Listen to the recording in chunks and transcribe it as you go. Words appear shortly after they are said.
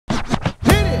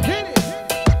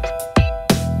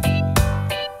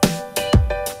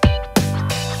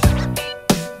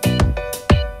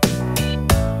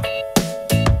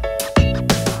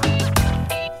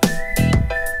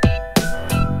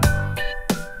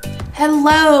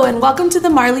Hello and welcome to the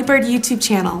Marley Bird YouTube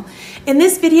channel. In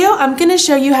this video, I'm going to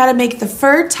show you how to make the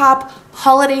fur top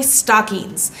holiday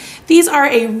stockings. These are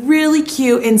a really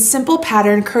cute and simple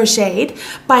pattern crocheted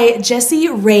by Jessie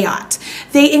Rayott.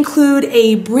 They include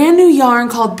a brand new yarn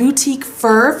called Boutique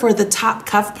Fur for the top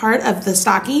cuff part of the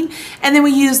stocking, and then we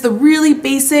use the really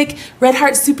basic Red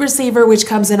Heart Super Saver, which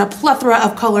comes in a plethora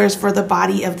of colors for the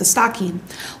body of the stocking.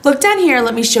 Look down here,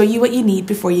 let me show you what you need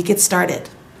before you get started.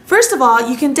 First of all,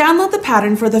 you can download the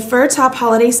pattern for the Fur Top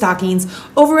Holiday Stockings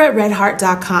over at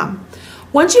redheart.com.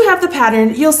 Once you have the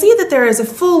pattern, you'll see that there is a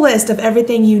full list of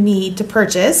everything you need to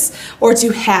purchase or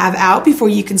to have out before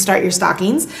you can start your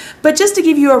stockings. But just to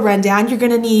give you a rundown, you're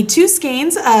going to need 2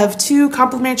 skeins of 2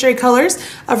 complementary colors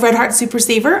of Red Heart Super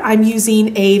Saver. I'm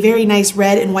using a very nice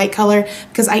red and white color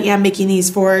because I am making these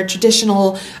for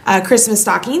traditional Christmas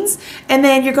stockings. And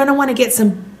then you're going to want to get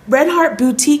some Red Heart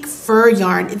Boutique Fur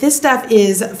yarn. This stuff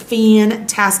is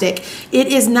fantastic. It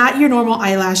is not your normal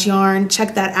eyelash yarn.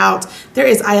 Check that out. There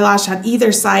is eyelash on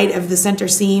either side of the center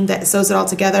seam that sews it all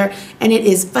together, and it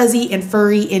is fuzzy and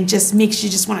furry and just makes you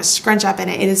just want to scrunch up in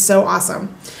it. It is so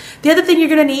awesome. The other thing you're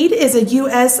going to need is a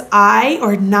USI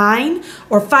or 9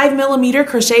 or 5 millimeter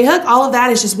crochet hook. All of that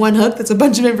is just one hook. That's a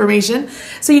bunch of information.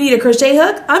 So you need a crochet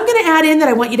hook. I'm going to add in that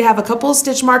I want you to have a couple of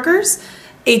stitch markers,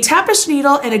 a tapestry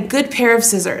needle, and a good pair of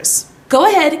scissors. Go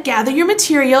ahead, gather your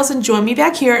materials and join me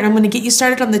back here, and I'm going to get you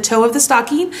started on the toe of the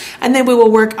stocking, and then we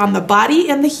will work on the body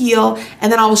and the heel,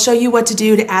 and then I will show you what to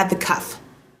do to add the cuff.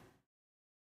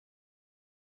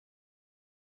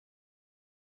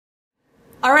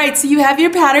 All right, so you have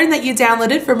your pattern that you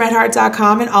downloaded from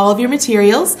redheart.com and all of your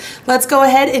materials. Let's go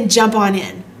ahead and jump on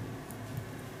in.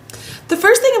 The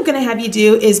first thing I'm going to have you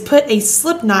do is put a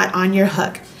slip knot on your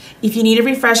hook. If you need a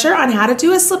refresher on how to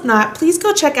do a slip knot, please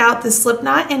go check out the slip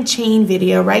knot and chain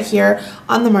video right here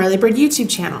on the Marley Bird YouTube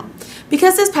channel.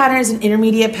 Because this pattern is an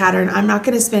intermediate pattern, I'm not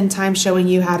going to spend time showing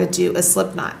you how to do a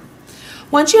slip knot.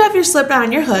 Once you have your slip knot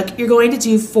on your hook, you're going to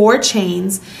do 4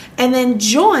 chains and then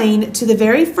join to the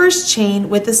very first chain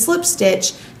with a slip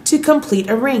stitch to complete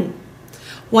a ring.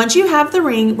 Once you have the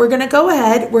ring, we're going to go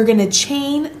ahead, we're going to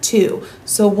chain 2.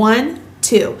 So 1,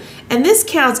 2. And this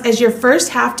counts as your first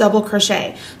half double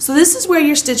crochet. So this is where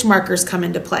your stitch markers come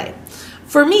into play.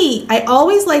 For me, I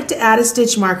always like to add a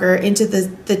stitch marker into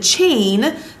the chain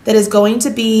that is going to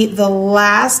be the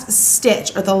last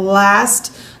stitch or the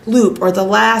last loop or the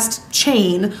last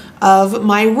chain of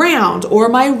my round or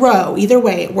my row. Either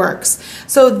way it works.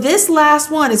 So this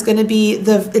last one is going to be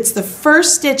it's the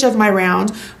first stitch of my round,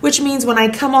 which means when I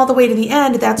come all the way to the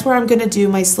end, that's where I'm going to do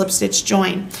my slip stitch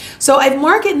join. So I've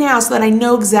marked it now so that I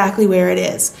know exactly where it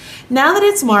is. Now that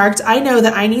it's marked, I know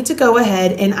that I need to go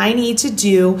ahead and I need to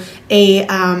do a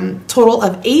total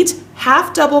of 8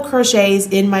 half double crochets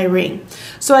in my ring.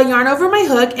 So I yarn over my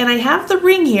hook and I have the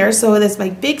ring here, so that's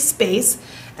my big space.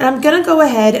 And I'm going to go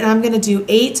ahead and I'm going to do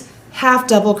 8 half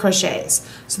double crochets.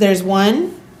 So there's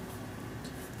 1,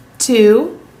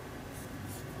 2,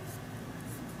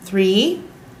 3,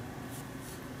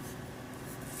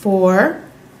 4,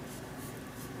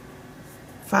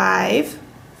 5,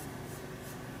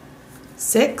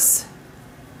 6,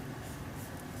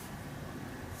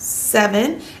 7,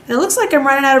 and it looks like I'm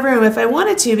running out of room. If I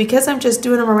wanted to, because I'm just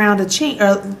doing them around a chain,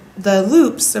 or the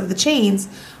loops of the chains,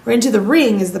 or into the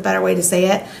ring is the better way to say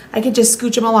it, I can just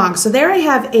scooch them along. So there I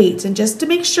have 8, and just to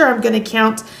make sure, I'm going to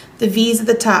count the V's at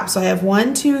the top. So I have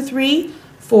 1, 2, 3,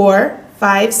 4,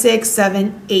 5, 6,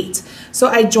 7, 8. So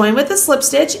I join with a slip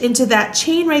stitch into that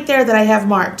chain right there that I have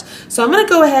marked. So I'm going to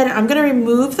go ahead and I'm going to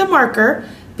remove the marker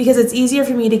because it's easier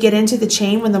for me to get into the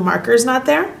chain when the marker is not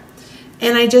there.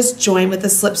 And I just join with a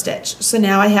slip stitch. So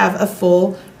now I have a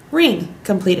full ring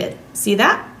completed. See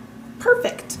that?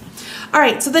 Perfect. All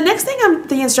right, so the next thing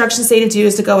the instructions say to do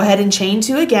is to go ahead and chain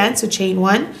 2 again. So chain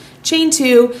 1, chain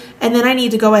 2, and then I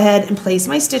need to go ahead and place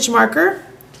my stitch marker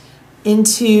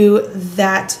into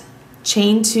that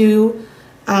chain 2,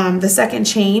 the second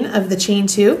chain of the chain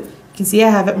 2. You can see I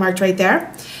have it marked right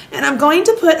there. And I'm going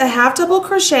to put a half double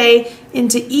crochet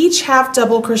into each half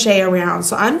double crochet around.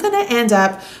 So I'm going to end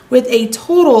up with a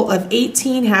total of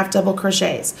 18 half double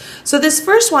crochets. So this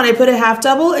first one, I put a half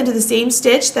double into the same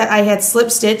stitch that I had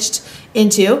slip stitched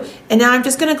into. And now I'm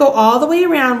just going to go all the way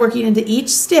around working into each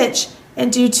stitch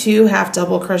and do 2 half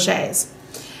double crochets.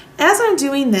 As I'm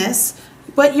doing this,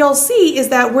 what you'll see is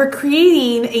that we're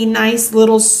creating a nice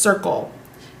little circle.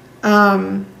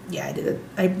 Yeah,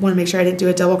 I want to make sure I didn't do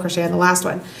a double crochet on the last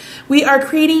one. We are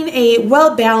creating a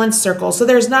well-balanced circle, so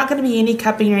there's not going to be any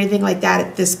cupping or anything like that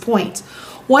at this point.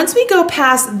 Once we go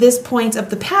past this point of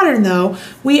the pattern, though,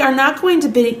 we are not going to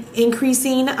be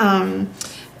increasing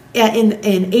in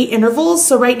 8 intervals.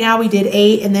 So right now we did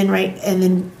 8 and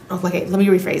then okay, let me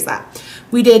rephrase that.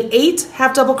 We did 8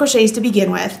 half double crochets to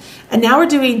begin with, and now we're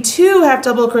doing 2 half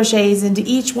double crochets into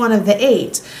each one of the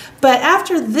 8. But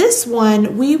after this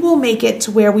one, we will make it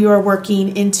to where we are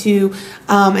working into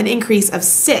an increase of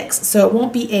 6. So it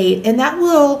won't be 8, and that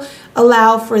will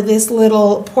allow for this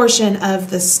little portion of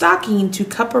the stocking to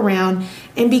cup around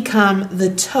and become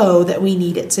the toe that we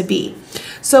need it to be.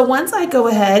 So once I go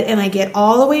ahead and I get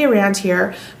all the way around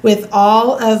here with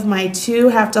all of my 2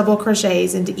 half double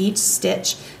crochets into each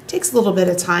stitch, it takes a little bit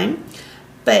of time,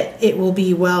 but it will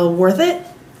be well worth it.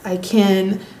 I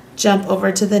can jump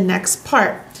over to the next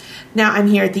part. Now I'm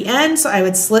here at the end, so I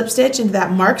would slip stitch into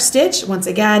that marked stitch. Once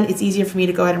again, it's easier for me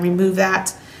to go ahead and remove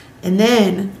that and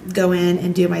then go in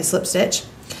and do my slip stitch.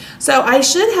 So I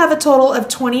should have a total of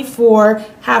 24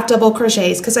 half double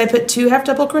crochets because I put 2 half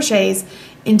double crochets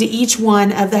into each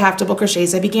one of the half double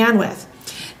crochets I began with.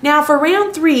 Now for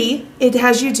round 3, it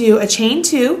has you do a chain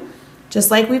 2, just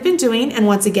like we've been doing, and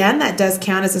once again that does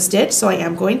count as a stitch, so I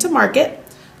am going to mark it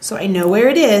so I know where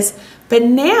it is. But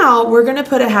now we're going to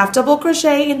put a half double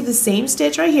crochet into the same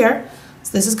stitch right here.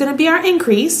 So this is going to be our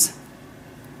increase.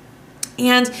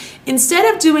 And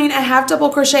instead of doing a half double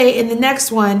crochet in the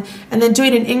next one and then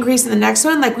doing an increase in the next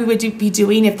one like we would be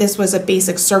doing if this was a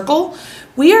basic circle,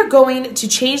 we are going to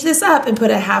change this up and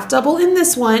put a half double in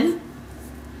this one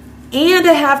and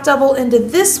a half double into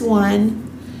this one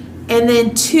and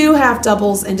then 2 half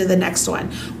doubles into the next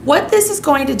one. What this is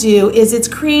going to do is it's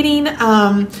creating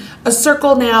a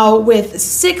circle now with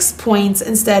 6 points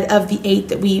instead of the 8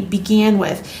 that we began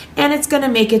with, and it's going to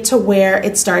make it to where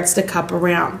it starts to cup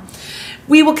around.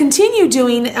 We will continue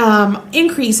doing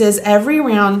increases every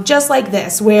round just like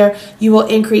this, where you will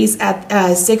increase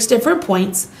at 6 different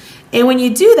points. And when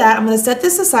you do that, I'm going to set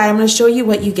this aside. I'm going to show you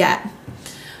what you get.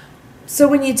 So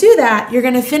when you do that, you're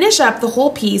going to finish up the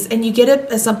whole piece and you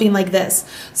get something like this.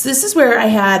 So this is where I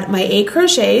had my 8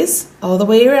 crochets all the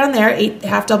way around there, 8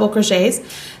 half double crochets.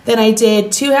 Then I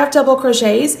did 2 half double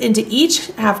crochets into each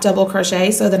half double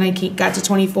crochet, so then I got to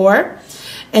 24.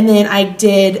 And then I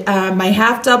did my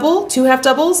half double, 2 half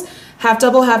doubles, half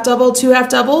double, 2 half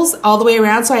doubles, all the way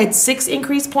around. So I had 6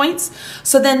 increase points.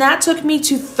 So then that took me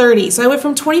to 30. So I went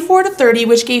from 24 to 30,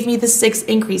 which gave me the 6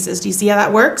 increases. Do you see how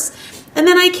that works? And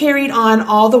then I carried on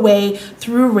all the way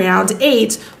through round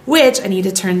 8, which I need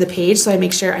to turn the page so I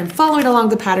make sure I'm following along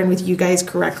the pattern with you guys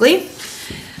correctly.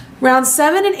 Round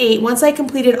 7 and 8, once I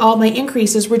completed all my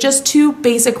increases, were just 2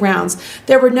 basic rounds.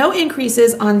 There were no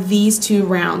increases on these 2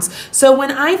 rounds. So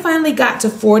when I finally got to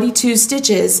 42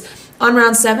 stitches, on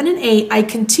round 7 and 8, I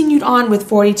continued on with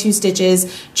 42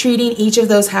 stitches, treating each of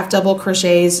those half double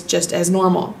crochets just as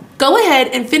normal. Go ahead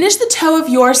and finish the toe of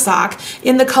your sock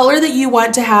in the color that you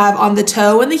want to have on the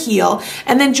toe and the heel,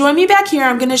 and then join me back here.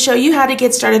 I'm going to show you how to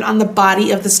get started on the body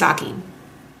of the stocking.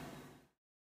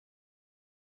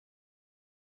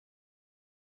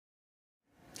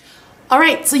 All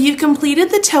right, so you've completed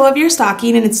the toe of your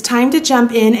stocking and it's time to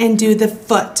jump in and do the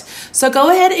foot. So go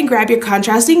ahead and grab your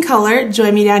contrasting color.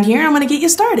 Join me down here. I'm going to get you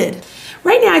started.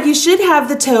 Right now, you should have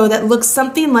the toe that looks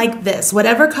something like this,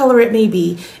 whatever color it may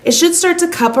be. It should start to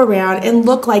cup around and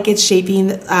look like it's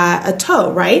shaping a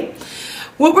toe, right?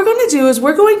 What we're going to do is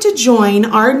we're going to join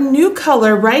our new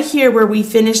color right here where we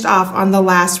finished off on the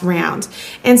last round.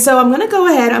 And so I'm going to go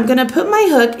ahead, I'm going to put my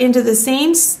hook into the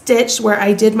same stitch where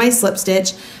I did my slip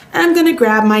stitch, and I'm going to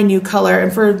grab my new color.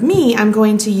 And for me, I'm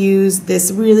going to use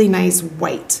this really nice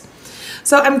white.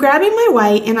 So I'm grabbing my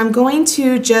white and I'm going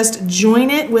to just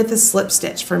join it with a slip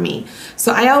stitch for me.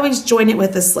 So I always join it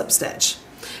with a slip stitch.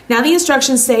 Now the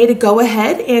instructions say to go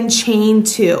ahead and chain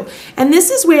 2. And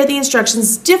this is where the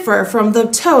instructions differ from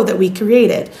the toe that we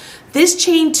created. This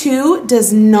chain 2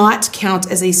 does not count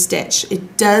as a stitch.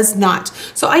 It does not.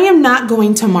 So I am not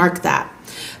going to mark that.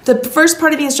 The first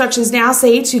part of the instructions now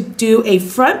say to do a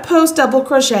front post double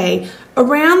crochet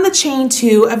around the chain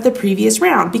 2 of the previous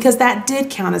round because that did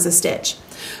count as a stitch.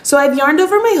 So I've yarned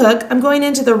over my hook. I'm going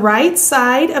into the right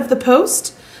side of the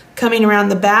post, coming around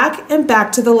the back and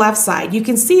back to the left side. You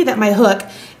can see that my hook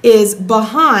is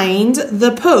behind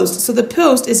the post. So the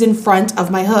post is in front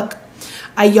of my hook.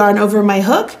 I yarn over my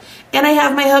hook and I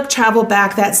have my hook travel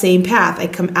back that same path. I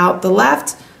come out the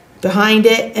left, behind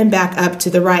it, and back up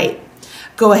to the right.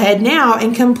 Go ahead now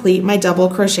and complete my double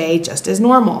crochet just as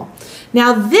normal.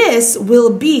 Now this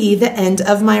will be the end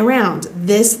of my round.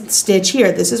 This stitch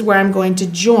here, this is where I'm going to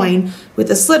join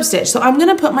with a slip stitch. So I'm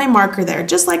going to put my marker there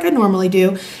just like I normally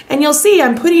do, and you'll see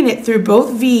I'm putting it through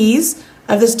both V's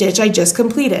of the stitch I just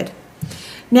completed.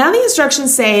 Now the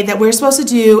instructions say that we're supposed to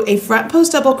do a front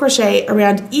post double crochet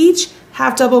around each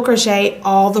half double crochet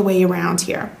all the way around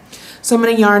here. So I'm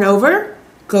going to yarn over,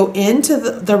 go into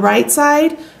the right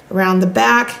side, around the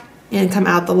back, and come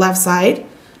out the left side,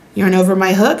 yarn over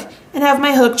my hook, and have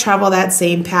my hook travel that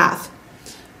same path.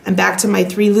 I'm back to my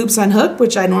 3 loops on hook,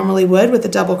 which I normally would with a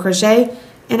double crochet,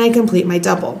 and I complete my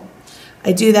double.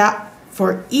 I do that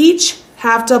for each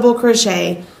half double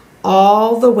crochet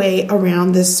all the way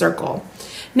around this circle.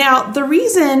 Now, the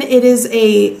reason it is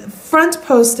a front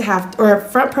post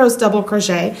double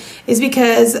crochet is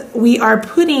because we are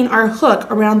putting our hook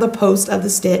around the post of the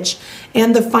stitch,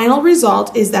 and the final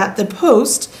result is that the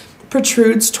post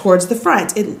protrudes towards the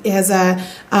front. It has a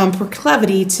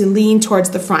proclivity to lean towards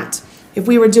the front. If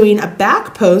we were doing a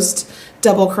back post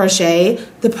double crochet,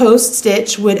 the post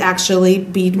stitch would actually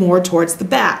be more towards the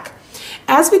back.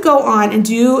 As we go on and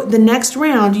do the next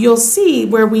round, you'll see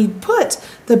where we put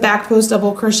the back post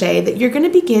double crochet that you're going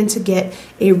to begin to get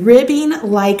a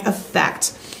ribbing-like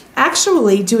effect.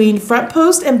 Actually, doing front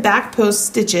post and back post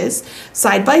stitches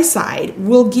side by side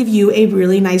will give you a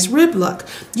really nice rib look.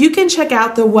 You can check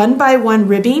out the 1x1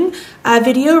 ribbing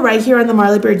video right here on the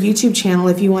Marley Bird YouTube channel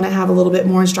if you want to have a little bit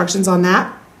more instructions on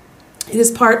that. It is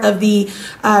part of the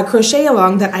crochet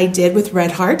along that I did with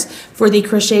Red Heart for the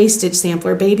Crochet Stitch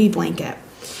Sampler Baby Blanket.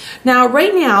 Now,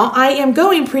 right now, I am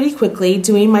going pretty quickly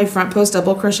doing my front post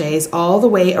double crochets all the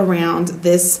way around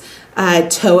this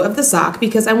toe of the sock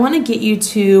because I want to get you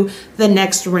to the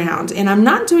next round. And I'm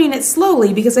not doing it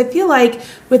slowly because I feel like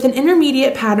with an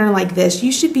intermediate pattern like this,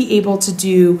 you should be able to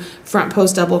do front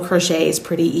post double crochets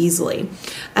pretty easily.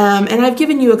 And I've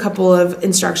given you a couple of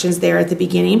instructions there at the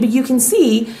beginning, but you can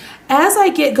see as I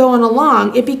get going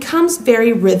along, it becomes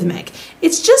very rhythmic.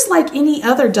 It's just like any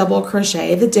other double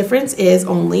crochet. The difference is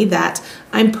only that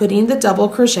I'm putting the double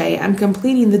crochet, I'm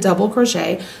completing the double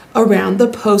crochet around the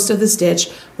post of the stitch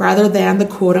rather than the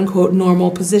quote-unquote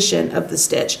normal position of the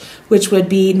stitch, which would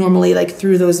be normally like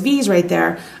through those V's right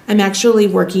there. I'm actually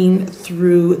working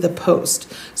through the post.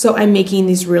 So I'm making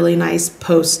these really nice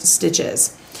post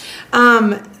stitches.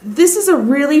 This is a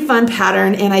really fun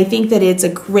pattern, and I think that it's a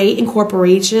great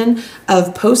incorporation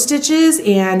of post stitches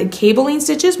and cabling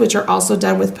stitches, which are also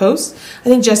done with posts. I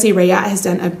think Jessie Rayat has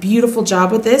done a beautiful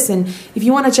job with this, and if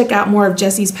you want to check out more of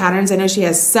Jessie's patterns, I know she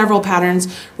has several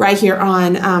patterns right here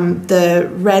on the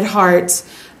Red Heart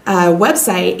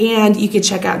website, and you could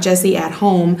check out Jessie at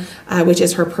Home, which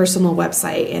is her personal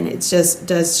website, and it's just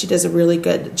she does a really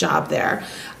good job there.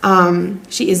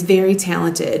 She is very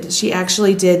talented. She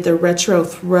actually did the retro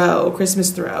throw,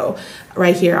 Christmas throw,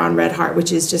 right here on Red Heart,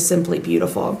 which is just simply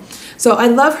beautiful. So I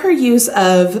love her use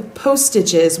of post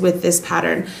stitches with this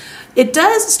pattern. It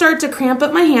does start to cramp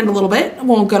up my hand a little bit. I'm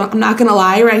not gonna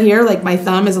lie, right here, like my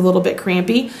thumb is a little bit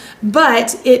crampy,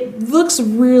 but it looks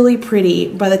really pretty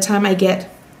by the time I get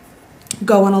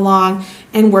going along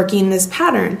and working this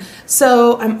pattern.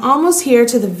 So I'm almost here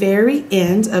to the very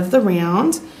end of the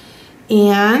round,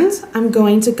 and I'm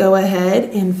going to go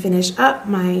ahead and finish up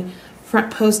my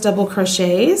front post double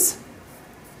crochets.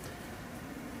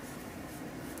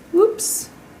 Whoops,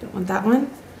 don't want that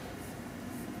one.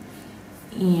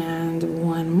 And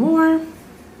one more.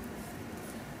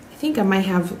 I think I might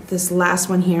have this last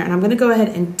one here, and I'm going to go ahead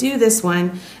and do this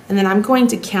one, and then I'm going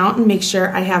to count and make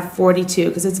sure I have 42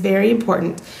 because it's very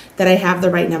important that I have the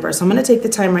right number. So I'm going to take the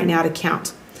time right now to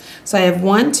count. So I have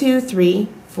 1, 2, 3,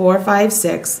 4, 5,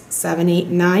 6, 7, 8,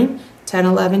 9, 10,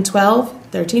 11, 12,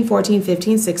 13, 14,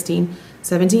 15, 16,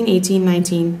 17, 18,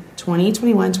 19, 20,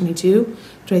 21, 22,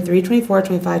 23, 24,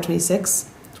 25,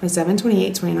 26, 27,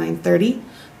 28, 29, 30,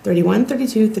 31,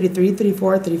 32, 33,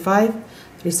 34, 35,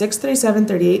 36, 37,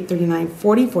 38, 39,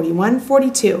 40, 41,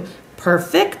 42.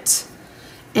 Perfect.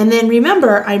 And then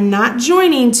remember, I'm not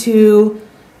joining to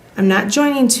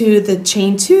the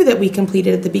chain 2 that we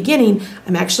completed at the beginning.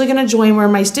 I'm actually going to join where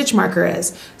my stitch marker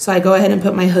is. So I go ahead and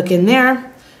put my hook in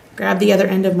there, grab the other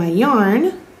end of my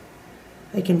yarn,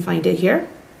 I can find it here,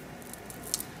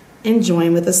 and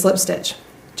join with a slip stitch,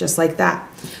 just like that.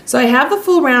 So I have the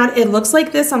full round. It looks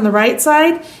like this on the right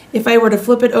side. If I were to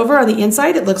flip it over on the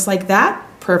inside, it looks like that.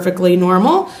 Perfectly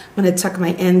normal. I'm going to tuck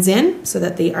my ends in so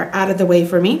that they are out of the way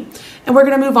for me. And we're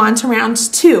going to move on to round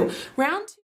 2.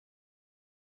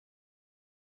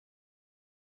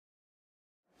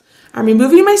 I'm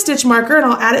removing my stitch marker, and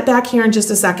I'll add it back here in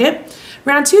just a second.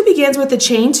 Round 2 begins with the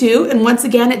chain 2, and once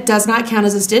again, it does not count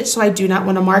as a stitch, so I do not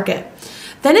want to mark it.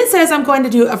 Then it says I'm going to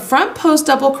do a front post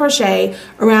double crochet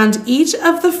around each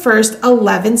of the first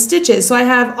 11 stitches. So I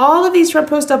have all of these front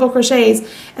post double crochets,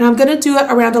 and I'm going to do it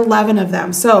around 11 of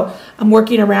them. So I'm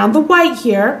working around the white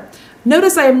here.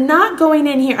 Notice I am not going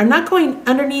in here. I'm not going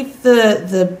underneath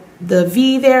the the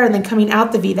V there and then coming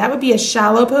out the V. That would be a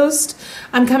shallow post.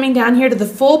 I'm coming down here to the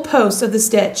full post of the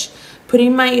stitch,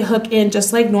 putting my hook in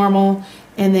just like normal,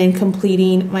 and then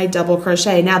completing my double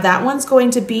crochet. Now that one's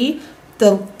going to be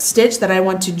the stitch that I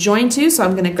want to join to, so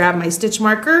I'm going to grab my stitch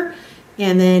marker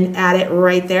and then add it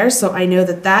right there so I know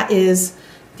that that is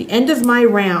the end of my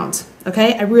round.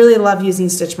 Okay, I really love using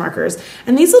stitch markers.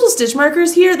 And these little stitch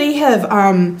markers here, they have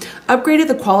upgraded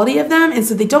the quality of them, and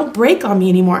so they don't break on me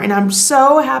anymore, and I'm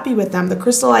so happy with them. The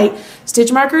Crystalite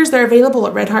stitch markers, they're available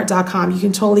at redheart.com. You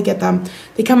can totally get them.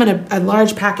 They come in a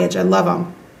large package. I love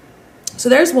them. So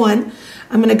there's one.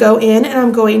 I'm going to go in and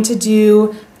I'm going to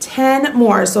do 10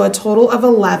 more, so a total of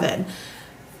 11.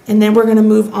 And then we're going to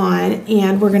move on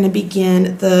and we're going to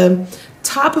begin the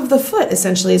top of the foot,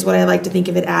 essentially, is what I like to think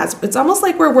of it as. It's almost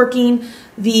like we're working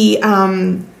the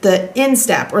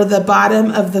instep or the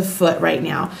bottom of the foot right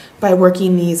now by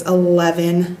working these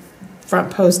 11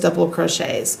 front post double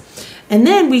crochets. And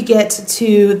then we get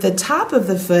to the top of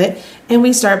the foot and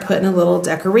we start putting a little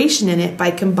decoration in it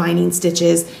by combining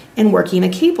stitches and working a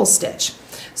cable stitch.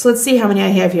 So let's see how many I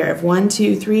have here. I have 1,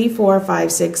 2, 3, 4,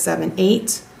 5, 6, 7,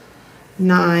 8,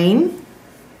 9,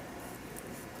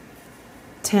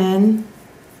 10,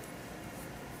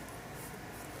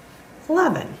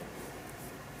 11.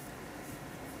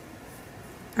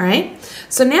 All right,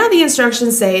 so now the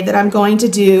instructions say that I'm going to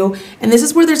do, and this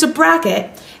is where there's a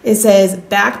bracket, it says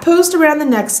back post around the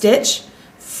next stitch,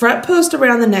 front post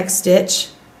around the next stitch,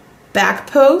 back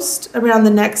post around the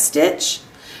next stitch,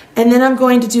 and then I'm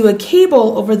going to do a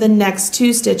cable over the next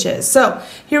 2 stitches. So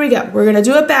here we go. We're going to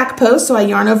do a back post, so I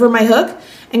yarn over my hook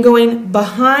and going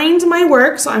behind my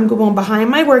work. So I'm going behind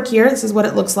my work here. This is what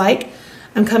it looks like.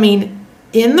 I'm coming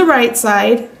in the right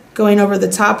side, going over the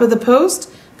top of the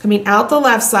post, coming out the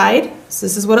left side. So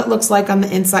this is what it looks like on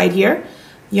the inside here.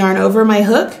 Yarn over my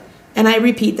hook, and I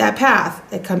repeat that path.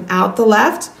 I come out the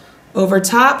left, over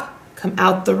top, come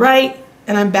out the right,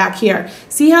 and I'm back here.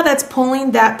 See how that's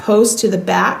pulling that post to the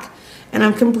back? And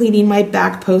I'm completing my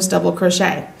back post double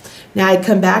crochet. Now I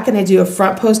come back and I do a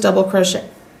front post double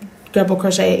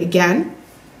crochet again.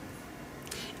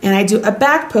 And I do a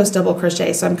back post double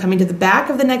crochet. So I'm coming to the back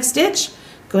of the next stitch,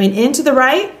 going into the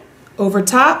right, over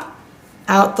top,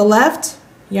 out the left,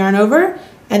 yarn over,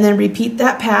 and then repeat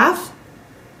that path.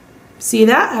 See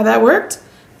that, how that worked?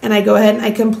 And I go ahead and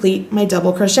I complete my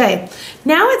double crochet.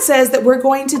 Now it says that we're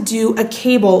going to do a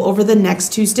cable over the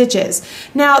next 2 stitches.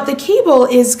 Now the cable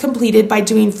is completed by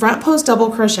doing front post double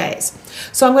crochets.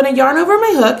 So I'm going to yarn over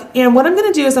my hook, and what I'm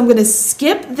going to do is I'm going to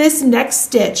skip this next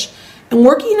stitch and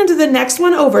working into the next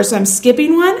one over. So I'm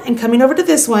skipping one and coming over to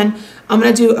this one. I'm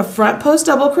going to do a front post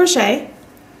double crochet,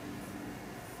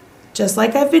 just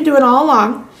like I've been doing all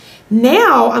along.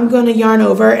 Now I'm going to yarn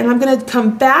over and I'm going to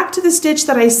come back to the stitch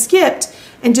that I skipped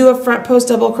and do a front post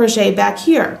double crochet back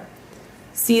here.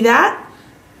 See that?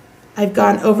 I've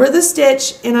gone over the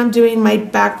stitch and I'm doing my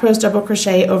back post double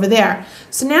crochet over there.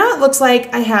 So now it looks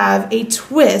like I have a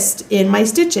twist in my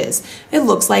stitches. It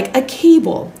looks like a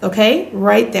cable, okay?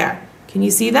 Right there. Can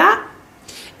you see that?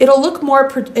 It'll look more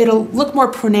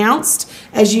pronounced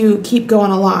as you keep going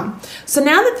along. So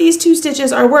now that these 2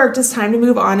 stitches are worked, it's time to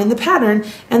move on in the pattern.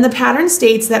 And the pattern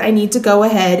states that I need to go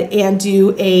ahead and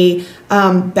do a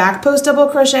back post double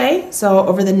crochet. So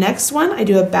over the next one, I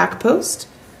do a back post.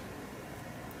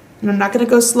 And I'm not going to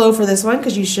go slow for this one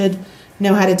because you should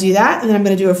know how to do that. And then I'm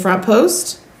going to do a front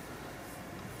post.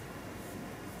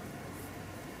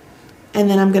 And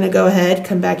then I'm going to go ahead,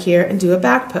 come back here and do a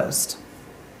back post.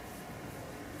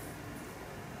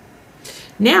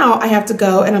 Now I have to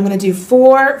go and I'm going to do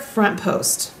 4 front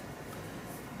posts.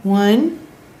 1,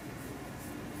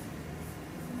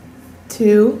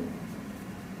 2,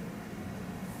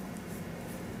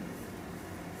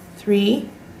 3,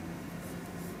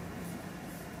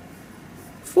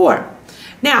 4.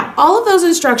 Now all of those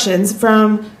instructions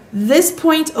from this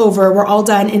point over were all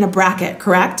done in a bracket,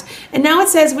 correct? And now it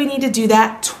says we need to do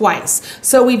that twice.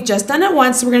 So we've just done it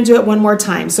once, so we're going to do it one more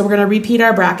time. So we're going to repeat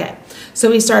our bracket. So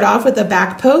we start off with a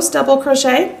back post double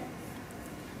crochet,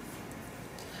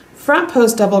 front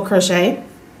post double crochet,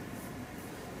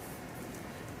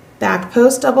 back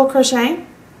post double crochet,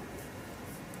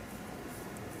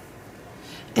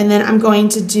 and then I'm going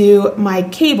to do my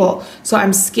cable. So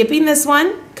I'm skipping this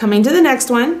one, coming to the next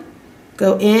one,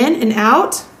 go in and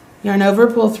out, yarn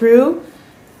over, pull through,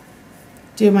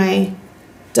 do my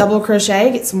double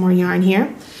crochet, get some more yarn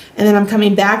here, and then I'm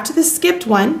coming back to the skipped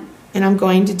one and I'm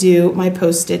going to do my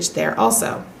post stitch there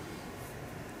also.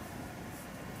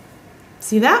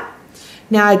 See that?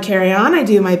 Now I carry on, I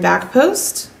do my back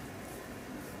post,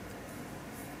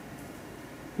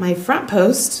 my front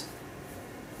post,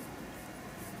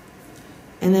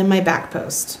 and then my back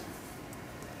post,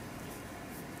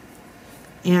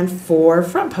 and 4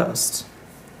 front post.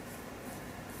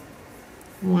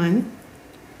 1,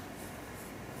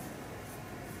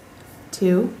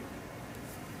 2,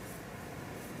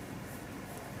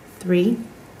 3,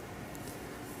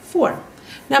 4.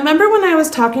 Now remember when I was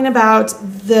talking about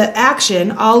the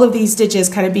action, all of these stitches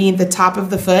kind of being the top of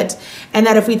the foot, and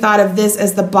that if we thought of this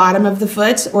as the bottom of the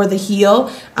foot or the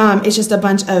heel, it's just a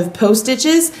bunch of post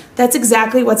stitches. That's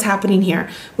exactly what's happening here.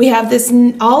 We have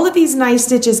all of these nice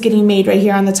stitches getting made right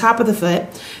here on the top of the foot.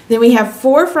 Then we have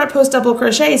 4 front post double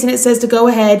crochets, and it says to go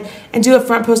ahead and do a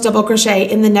front post double crochet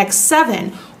in the next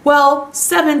 7. Well,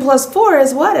 7 plus 4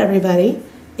 is what, everybody?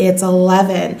 It's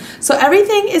 11. So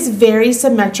everything is very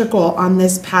symmetrical on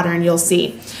this pattern, you'll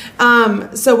see.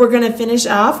 So we're going to finish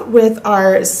off with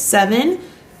our 7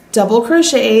 double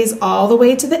crochets all the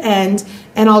way to the end,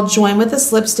 and I'll join with a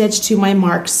slip stitch to my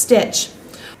marked stitch.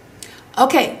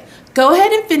 Okay, go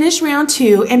ahead and finish round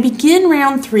 2 and begin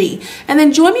round 3. And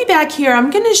then join me back here.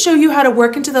 I'm going to show you how to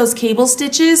work into those cable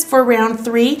stitches for round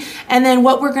 3, and then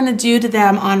what we're going to do to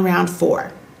them on round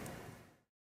 4.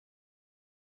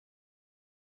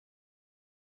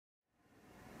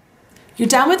 You're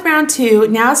done with round 2.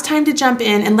 Now it's time to jump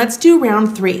in and let's do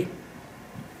round 3.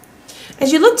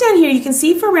 As you look down here, you can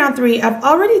see for round 3, I've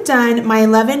already done my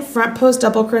 11 front post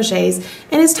double crochets,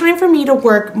 and it's time for me to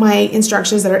work my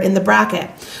instructions that are in the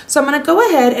bracket. So I'm going to go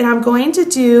ahead and I'm going to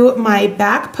do my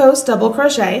back post double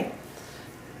crochet,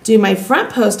 do my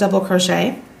front post double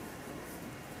crochet,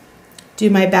 do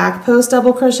my back post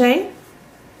double crochet,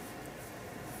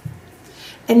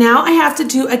 and now I have to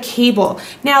do a cable.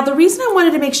 Now the reason I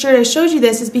wanted to make sure I showed you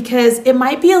this is because it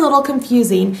might be a little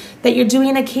confusing that you're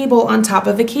doing a cable on top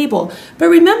of a cable. But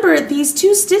remember, these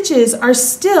 2 stitches are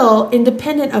still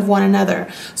independent of one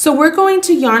another. So we're going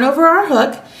to yarn over our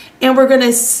hook, and we're going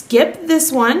to skip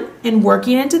this one and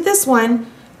working into this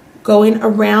one, going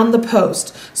around the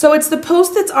post. So it's the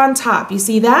post that's on top. You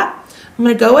see that? I'm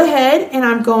going to go ahead and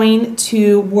I'm going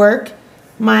to work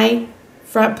my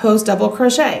front post double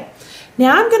crochet.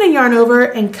 Now I'm going to yarn over,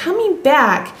 and coming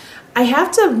back, I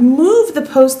have to move the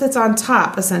post that's on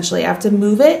top, essentially. I have to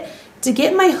move it to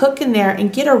get my hook in there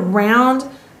and get around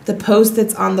the post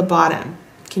that's on the bottom.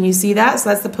 Can you see that? So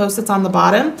that's the post that's on the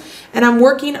bottom. And I'm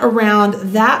working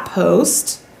around that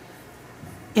post,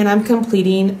 and I'm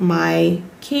completing my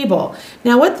cable.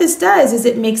 Now what this does is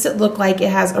it makes it look like it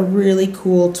has a really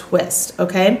cool twist,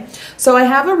 okay? So I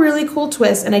have a really cool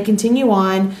twist, and I continue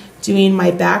on doing my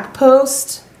back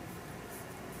post,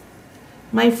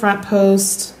 my front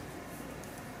post,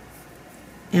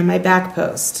 and my back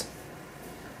post.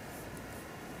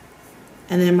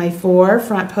 And then my 4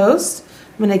 front posts.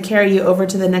 I'm going to carry you over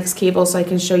to the next cable so I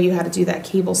can show you how to do that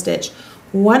cable stitch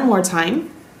one more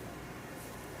time.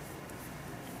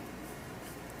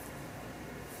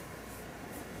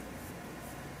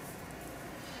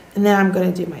 And then I'm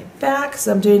going to do my back.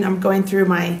 So I'm going through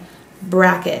my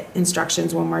bracket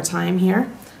instructions one more time here,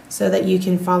 so that you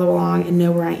can follow along and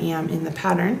know where I am in the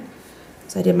pattern.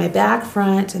 So I did my back,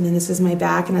 front, and then this is my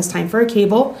back, and it's time for a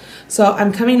cable. So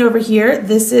I'm coming over here.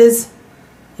 This is,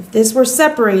 if this were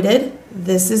separated,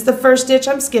 this is the first stitch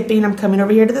I'm skipping. I'm coming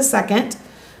over here to the second.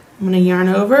 I'm going to yarn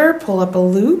over, pull up a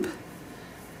loop,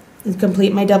 and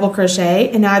complete my double crochet.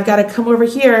 And now I've got to come over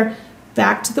here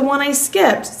back to the one I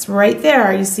skipped. It's right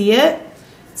there. You see it?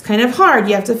 It's kind of hard.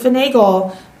 You have to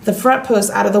finagle the front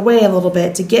post out of the way a little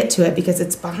bit to get to it because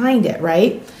it's behind it,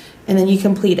 right? And then you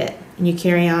complete it and you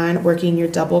carry on working your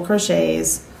double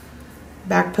crochets,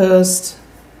 back post,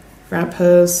 front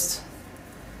post,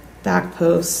 back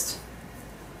post,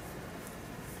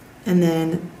 and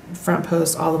then front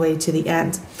post all the way to the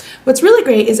end. What's really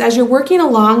great is as you're working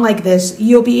along like this,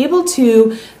 you'll be able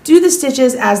to do the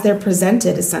stitches as they're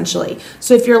presented, essentially.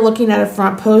 So if you're looking at a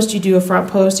front post, you do a front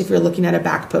post. If you're looking at a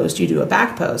back post, you do a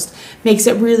back post. Makes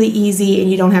it really easy, and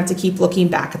you don't have to keep looking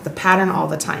back at the pattern all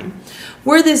the time.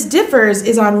 Where this differs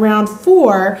is on round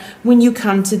 4 when you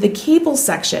come to the cable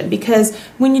section, because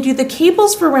when you do the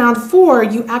cables for round 4,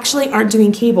 you actually aren't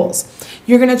doing cables.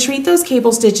 You're going to treat those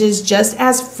cable stitches just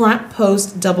as front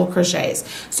post double crochets.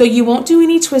 So you won't do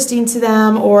any twisting to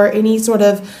them or any sort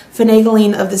of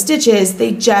finagling of the stitches.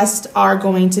 They just are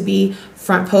going to be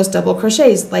front post double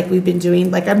crochets like we've been doing,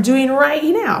 like I'm doing right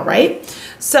now, right?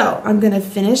 So I'm going to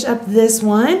finish up this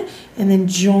one and then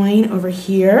join over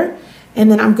here. And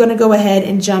then I'm going to go ahead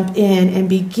and jump in and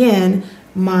begin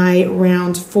my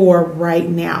round 4 right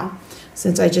now,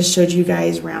 since I just showed you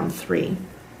guys round 3.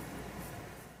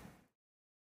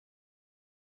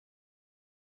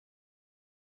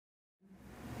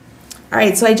 All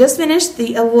right, so I just finished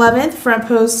the 11th front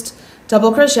post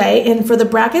double crochet. And for the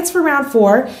brackets for round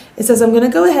 4, it says I'm going to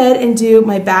go ahead and do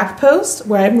my back post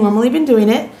where I've normally been doing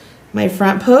it, my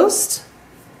front post,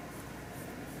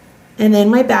 and then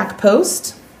my back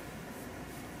post.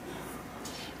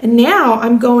 And now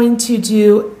I'm going to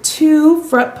do 2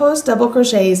 front post double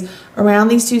crochets around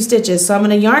these 2 stitches. So I'm going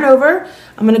to yarn over.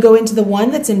 I'm going to go into the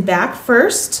one that's in back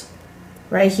first,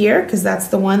 right here, because that's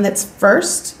the one that's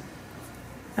first.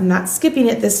 I'm not skipping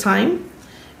it this time.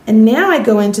 And now I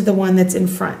go into the one that's in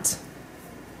front.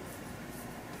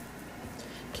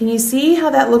 Can you see how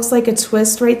that looks like a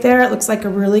twist right there? It looks like a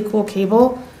really cool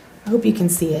cable. I hope you can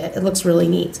see it. It looks really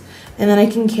neat. And then I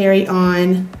can carry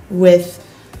on with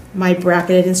my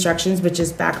bracketed instructions, which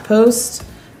is back post,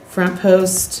 front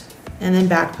post, and then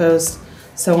back post,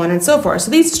 so on and so forth.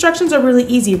 So these instructions are really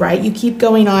easy, right? You keep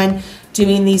going on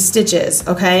doing these stitches,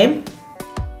 okay?